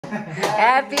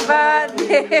Happy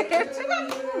birthday to you.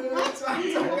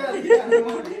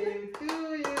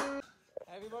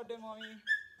 Happy birthday, mommy.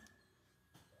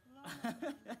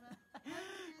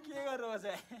 के गर्नुहोस्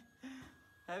है?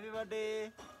 Happy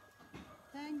birthday.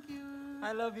 Thank you.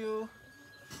 I love you.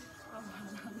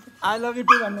 I love you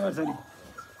too भन्नुपर्छ नि.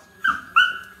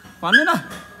 भन्नु न.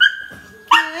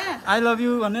 I love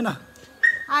you भन्नु न.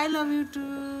 I love you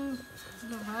too.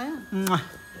 ल भयो.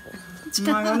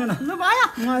 गर्नु न. ल भयो.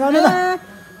 गर्नु न.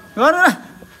 गर्नु न.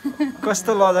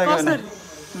 कस्तो लजा गर्नु.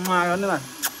 गर्नु न.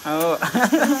 हो.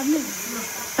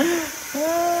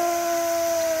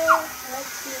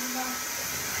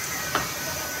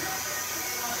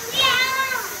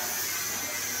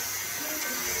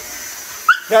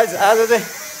 गाइज आज चाहिँ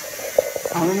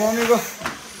हाम्रो मम्मीको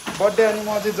बर्थडे अनि म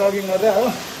चाहिँ जगिङ गर्दै हो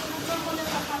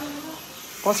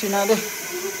पसिनाले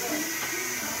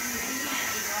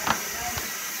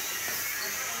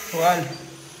 1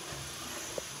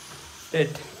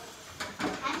 8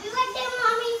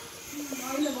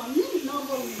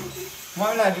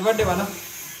 मम्मीलाई ह्याप्पी बर्थडे भन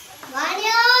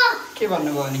के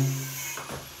भन्नुभयो अनि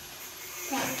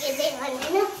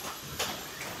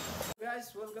guys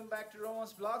welcome back to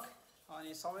rhombus blog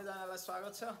अनि सबैजनालाई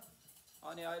स्वागत छ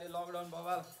अनि अहिले लकडाउन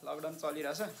बवाल लकडाउन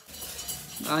चलिरहेछ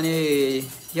अनि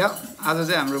आज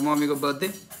चाहिँ हाम्रो मम्मीको बर्थडे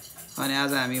अनि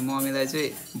आज हामी मम्मीलाई चाहिँ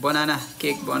बनाना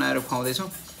केक बनाएर खुवाउँदैछौँ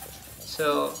सो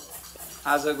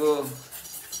आजको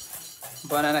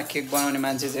बनाना केक बनाउने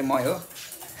मान्छे चाहिँ म हो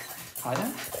होइन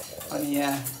अनि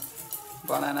यहाँ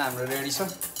बनाना हाम्रो रेडी छ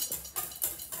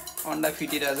अन्डा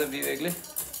फिटिरहेछ विवेकले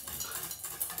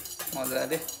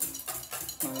मजाले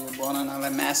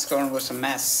बनानालाई म्यास गर्नुपर्छ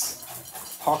म्यास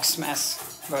हक्स म्यास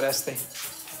गरे जस्तै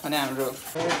अनि हाम्रो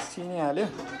चिनी हाल्यो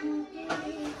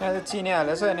यहाँ चाहिँ चिनी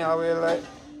हालेछ अनि अब यसलाई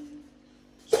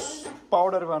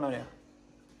पाउडर बनाउने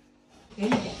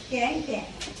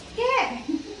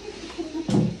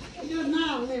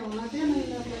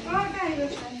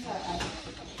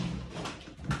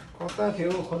कता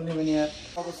थियो खोल्ने पनि यहाँ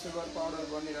अब सुगर पाउडर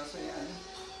बनिरहेछ यहाँ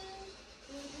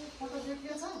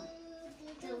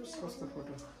कस्तो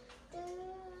फोटो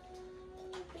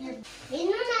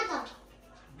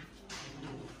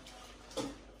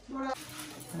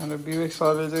अन्त विवेक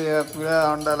सरले चाहिँ यहाँ पुरा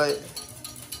अन्डालाई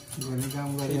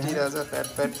फिटिरहेछ फ्याट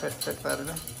फ्याट फ्याट फ्याट पारेर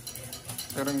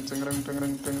टङरङ टङरङ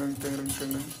टङरङ टङरङ टङरङ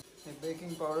टङरङ बेकिङ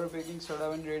पाउडर बेकिङ सोडा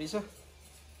पनि रेडी छ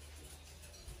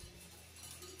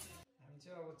हामी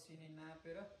चाहिँ अब चिनी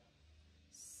नापेर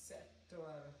सेट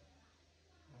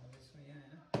हाल्दैछौँ यहाँ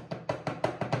होइन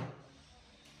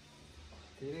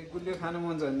धेरै गुलियो खानु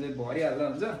मन छ भने चाहिँ भरिहाल्दा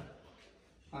हुन्छ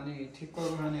अनि ठिक्कको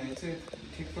खाने भने चाहिँ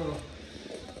ठिक्क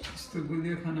यस्तो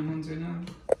गुलियो खान मन छैन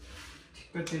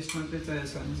ठिक्क टेस्ट मात्रै चाहिएको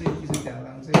छ भने चाहिँ एकैचोटि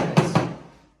हाल्दा हुन्छ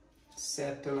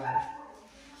स्याटो लाग्यो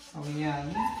अब यहाँ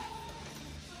हाल्ने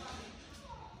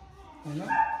होइन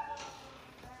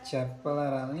च्याप्प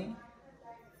लाएर हाल्ने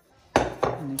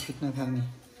अनि फिट्न थाल्ने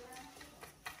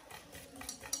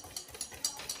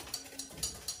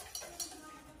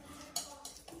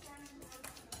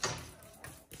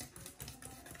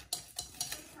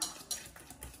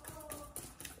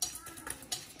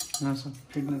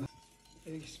फिट्न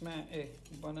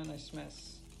बनाना स्म्यास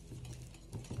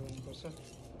गर्नुपर्छ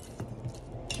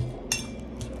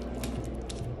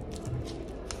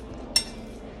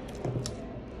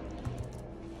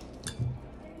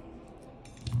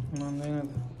मान्दैन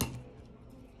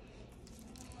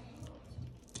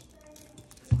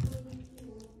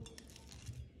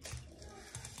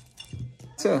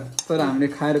त तर हामीले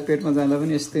खाएर पेटमा जाँदा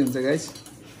पनि यस्तै हुन्छ गाइस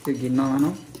त्यो घिन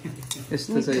नमानौ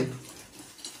यस्तो चाहिँ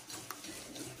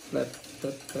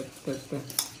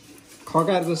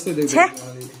खकार जस्तै देख्छ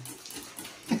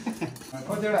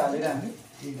कतिवटा हालेर हामी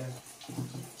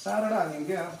 4वटा हाल्यौँ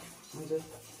क्या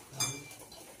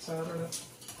चारवटा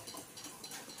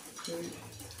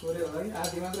थोरै होला कि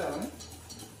आधी मात्रै हाल्ने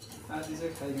आधी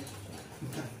चाहिँ खाइदिउँ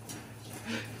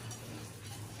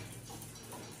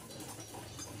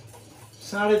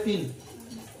 3.5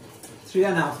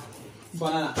 3.5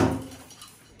 banana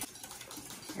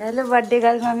hello birthday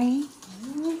girl mummy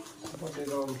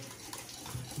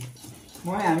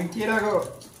हामी केराको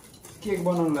केक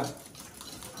बनाउँला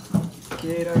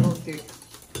केराको केक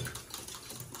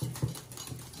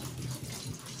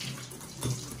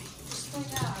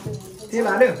तेल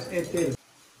हाल्यो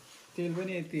तेल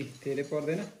पनि यति धेरै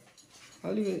पर्दैन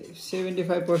अलिक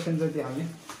 75% जति हाल्ने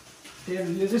तेल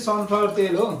यो चाहिँ सनफ्लावर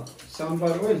तेल हो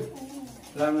सनफ्लावर ओइल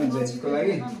राम्रो हुन्छ यसको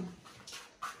लागि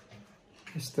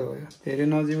यस्तो हो धेरै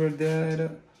नजिकबाट दिएर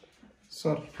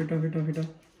सर फिटो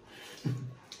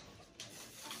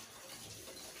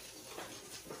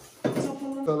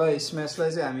तल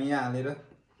स्म्यासलाई चाहिँ हामी यहाँ हालेर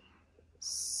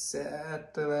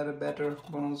सेट गरेर ब्याटर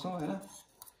बनाउँछौँ हैन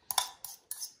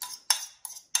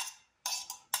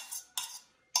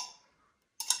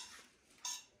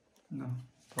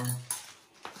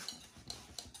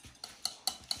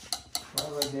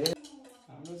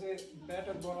हाम्रो चाहिँ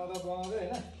ब्याटर बनाउँदै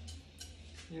हैन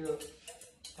यो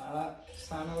भाँडा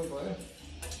सानो भयो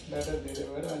ब्याटर धेरै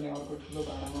भएर अनि अर्को ठुलो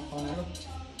भाँडामा बनायो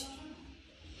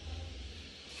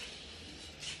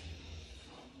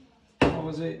अब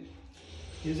चाहिँ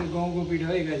यो चाहिँ गहुँको पिठो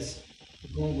है गाइस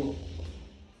गहुँको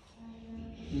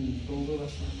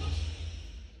रस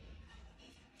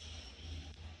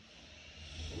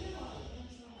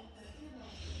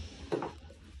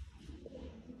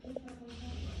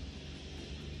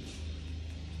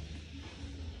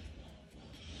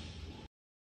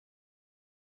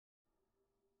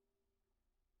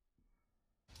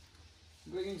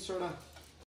बेकिङ सोडा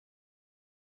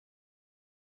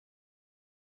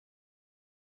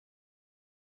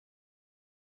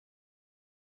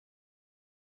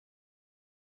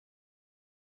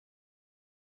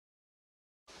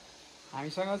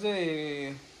हामीसँग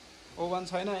चाहिँ ओभन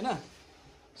छैन हैन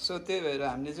सो त्यही भएर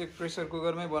हामीले चाहिँ प्रेसर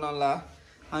कुकरमै बनाउला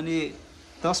अनि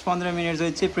 10-15 मिनट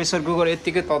चाहिँ प्रेसर कुकर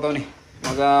यत्तिकै तताउने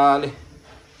मजाले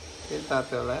फेरि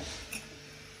तात्यो होला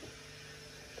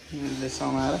यसले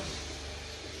समाएर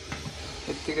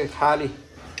यत्तिकै खाली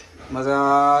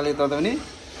मजाले तताउने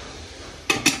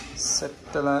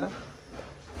सेट लाएर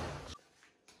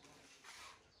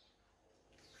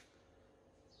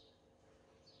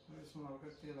यसमा हल्का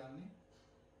तेल हाल्ने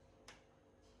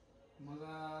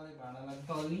मजाले भाँडालाई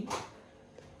दल्ने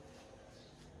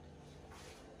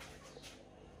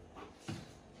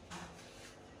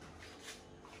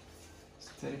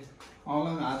यसरी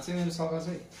औँला हात चाहिँ मेरो सफा छ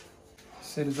है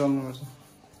यसरी जल्नुपर्छ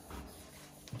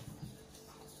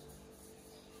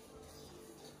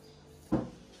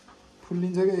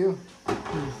फुल्लिन्छ क्या यो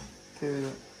त्यही भएर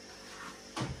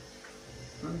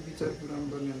अलिक विचार पुऱ्याउनु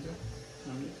पर्ने हुन्छ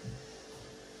हामीले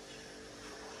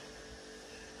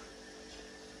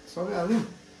सबै हाल्यो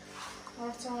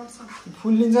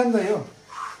फुल्लिन्छ नि त यो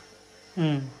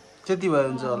त्यति भयो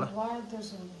हुन्छ होला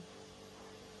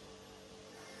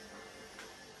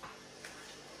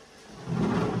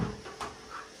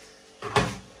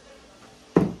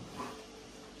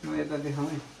म यता देखाउँ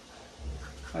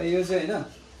है यो चाहिँ होइन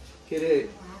के अरे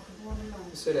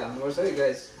यसरी हाल्नुपर्छ है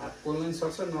गाइस हात पोल्नु पनि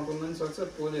सक्छ नपोल्नु पनि सक्छ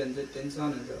पोल्यो भने चाहिँ टेन्सन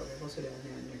हुन्छ अब कसरी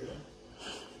हाल्ने कुरा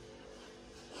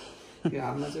यो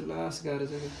हाल्न चाहिँ लास्ट गाह्रो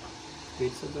छ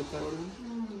भेट्छ जताबाट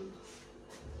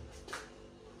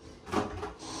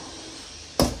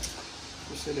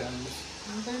यसरी हाल्नुपर्छ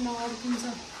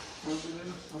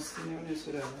अस्ति नै पनि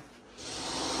यसरी हाल्नु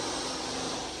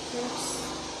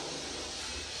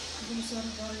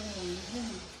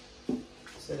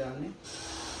यसरी हाल्ने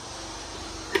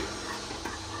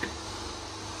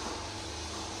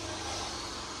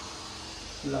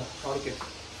ल अर्के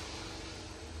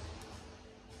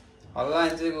हल्ला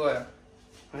चाहिँ गयो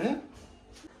होइन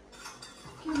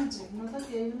किन झेक्न त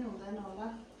केही पनि हुँदैन होला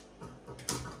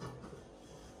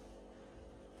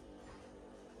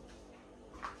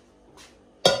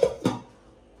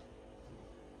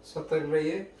 70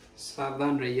 रहिए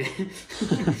सावधान रहिए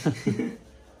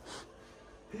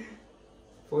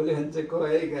पोल्यो भने चाहिँ गयो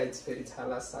है गाइस फेरि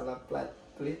छाला साला प्लाट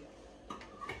प्लेट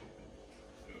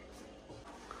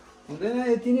हुँदैन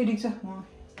यति नै ठिक छ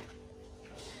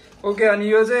ओके अनि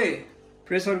यो चाहिँ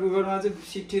प्रेसर कुकरमा चाहिँ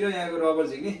सिट्टी र यहाँको रबर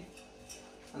झिक्ने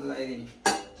लगाइदिने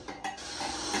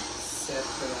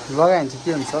लगायो भने चाहिँ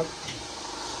के हुन्छ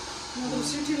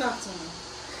सिटी लाग्छ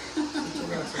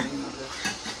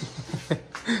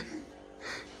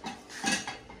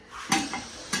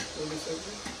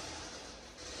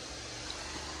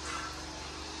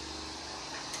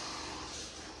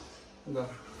ल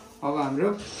अब हाम्रो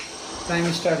टाइम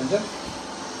स्टार्ट हुन्छ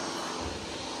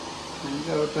हामी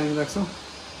चाहिँ अब टाइम राख्छौँ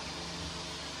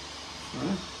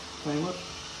timer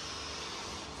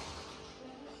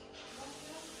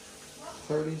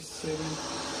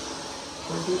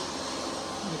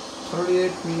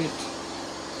 38 minute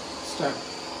start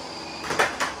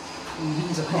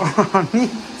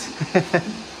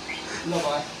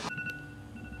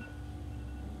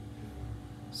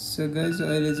so guys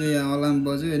अहिले चाहिँ यहाँ अलार्म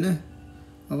बज्यो होइन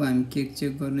अब हामी केक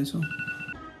चेक गर्नेछौँ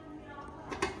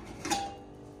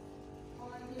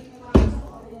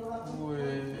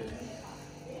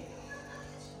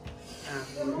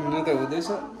हुन त हुँदैछ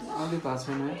अलि भएको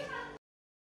छैन है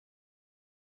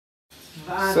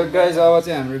सो गाइस अब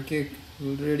चाहिँ हाम्रो केक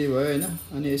रेडी भयो होइन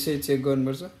अनि यसै चेक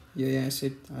गर्नुपर्छ यो यहाँ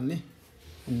सेट हाल्ने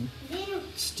अनि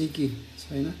स्टिकी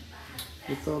छैन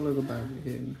यो तलको भाग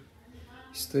हेर्नु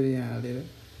यस्तो यहाँ हालेर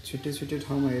छुट्टै छुट्टै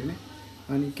ठाउँमा हेर्ने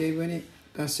अनि केही पनि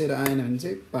टाँसेर आएन भने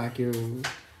चाहिँ पाक्यो।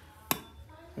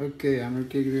 ओके हाम्रो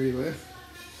केक रेडी भयो।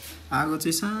 आगो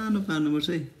चाहिँ सानो पार्नुपर्छ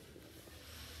है।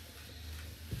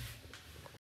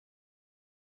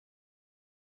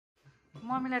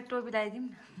 मम्मीलाई टोपी लगाइदिउँ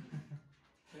न।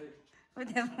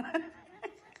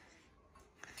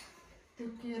 त्यो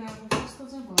केराको कस्तो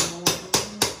चाहिँ भयो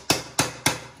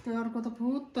त्यो अर्को त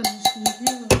फुत्त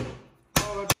निस्किन्थ्यो।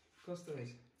 कस्तो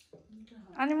रहेछ?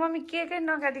 अनि मम्मी केकै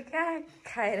नकाटी कहाँ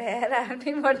खाएर आएर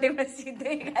आफ्नै बर्थडेमा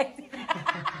सिधै खाइदियो।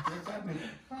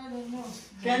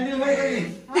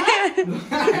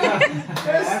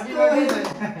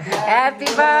 Happy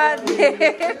birthday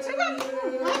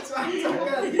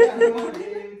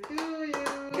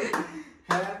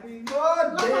Happy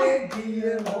birthday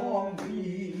dear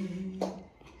mommy.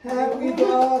 Happy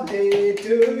birthday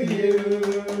to you.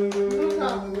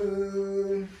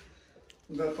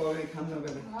 गफले खान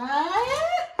नगरे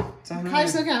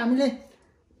खाइसक्यो हामीले।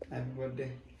 ह्यापी बर्थडे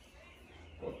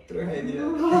कत्रो खाइदियो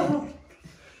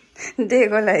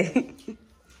डेकोलाई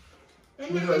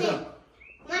मिठो छ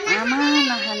आमा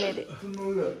नखाने रे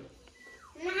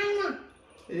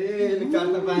ए ले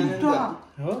काट्न पाएन नि त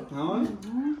हो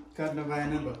काट्न पाएन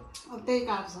नि त त्यही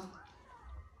काट्छ।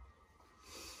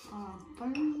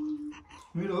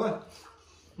 मिठो हो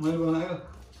मैले बनाएको।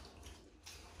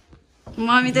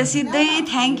 मम्मी त सिधै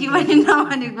थ्याङ्क यू पनि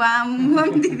नभनेको आम्म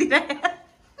दिदीलाई।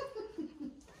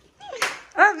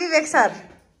 विवेक सर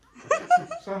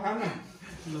सहा न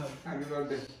ल ह्यापी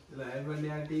बर्थडे ल ह्यापी बर्थडे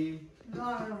आन्टी ल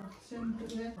ह्यापी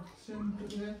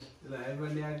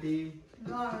बर्थडे आन्टी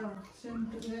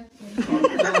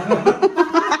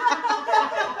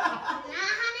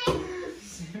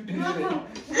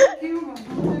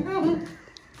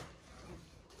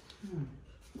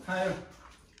खायो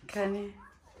खाने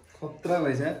खतरा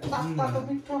भएछ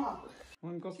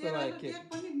अनि कस्तो लाग्यो केक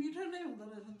पनि मिठो नै हुँदो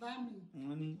रहेछ दामी।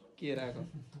 अनि केराको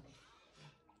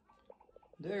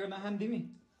देखो नखान तिमी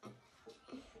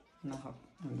नखा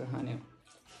अन्त खाने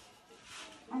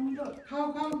खाऊ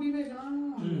खाऊ विवेक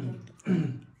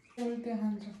उल्टे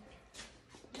खान्छ।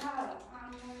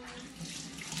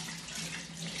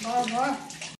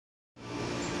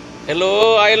 हेलो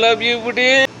आई लभ यू बुढी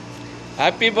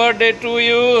ह्याप्पी बर्थडे टु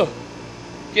यू।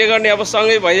 के गर्ने अब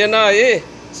सँगै भइएन है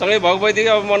सँगै भएको भएदेखि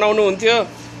अब मनाउनु हुन्थ्यो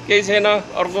केही छैन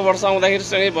अर्को वर्ष आउँदाखेरि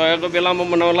सँगै भएको बेलामा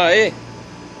मनाउला है।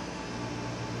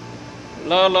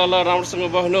 ल ल ल राम्रोसँग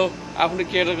बस्नु आफ्नो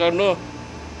केयर गर्नु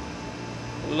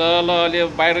ल ल अलि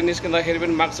बाहिर निस्किँदाखेरि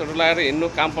पनि मास्कहरू लगाएर हिँड्नु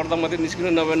काम पर्दा मात्रै निस्किनु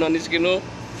नभए ननिस्किनु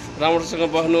राम्रोसँग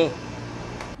बस्नु।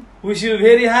 Wish you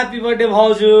very happy birthday,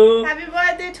 Bhauju. Happy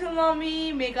birthday to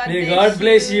mommy. May God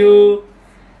bless you.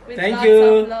 With Thank lots you.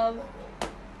 of love.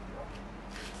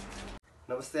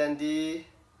 नमस्ते आन्टी।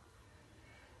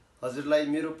 हजुरलाई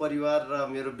मेरो परिवार र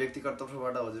मेरो व्यक्तिगत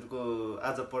तर्फबाट हजुरको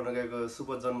आज पर्न गएको शुभ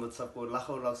जन्मोत्सवको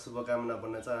लाखौँ लाख शुभकामना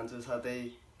भन्न चाहन्छु साथै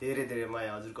धेरै धेरै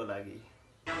माया हजुरको लागि।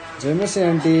 जयमसी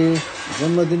आन्टी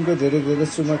जन्मदिनको धेरै धेरै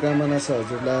शुभकामना छ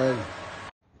हजुरलाई।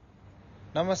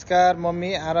 नमस्कार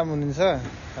मम्मी आराम हुनुहुन्छ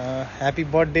ह्यापी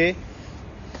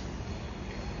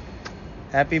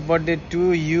बर्थडे टु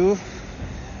यु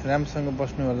राम्रोसँग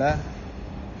बस्नु होला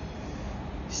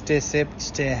स्टे सेफ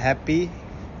स्टे ह्याप्पी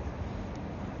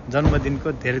जन्मदिनको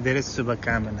धेरै धेरै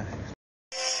शुभकामना।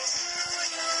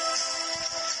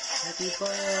 Happy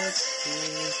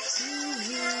birthday to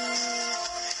you.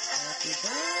 Happy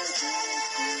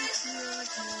birthday to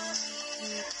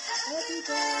you. Happy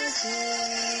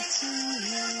birthday to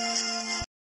you.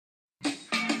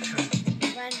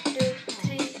 1, 2,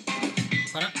 3.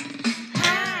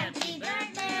 Happy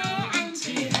birthday,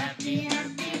 Auntie. Happy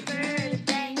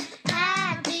birthday.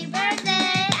 Happy birthday,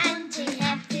 Auntie.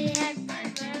 Happy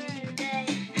birthday.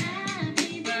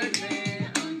 Happy birthday,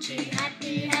 Auntie.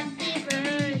 Happy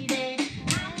birthday.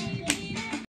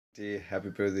 Happy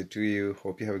birthday to you.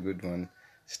 Hope you have a good one.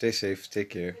 Stay safe. Take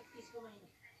care.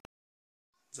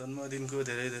 जन्मदिनको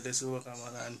धेरै धेरै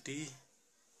शुभकामना aunty.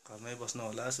 घरमै बस्नु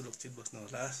होला सुरक्षित बस्नु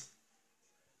होला।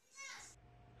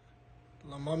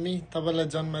 ल मम्मी तपाईलाई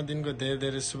जन्मदिनको धेरै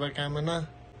धेरै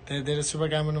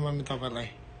शुभकामना मम्मी तपाईलाई।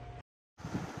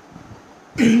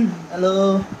 हेलो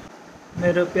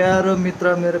मेरो प्यारो मित्र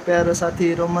मेरो प्यारो साथी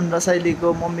रोमन रसाइलीको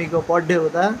मम्मीको बर्थडे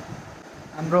हुँदा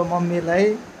हाम्रो मम्मीलाई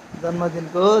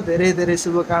जन्मदिनको धेरै धेरै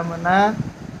शुभकामना।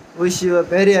 Wish you a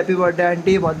very happy birthday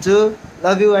aunty भन्छु।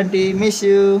 Love you aunty miss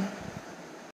you.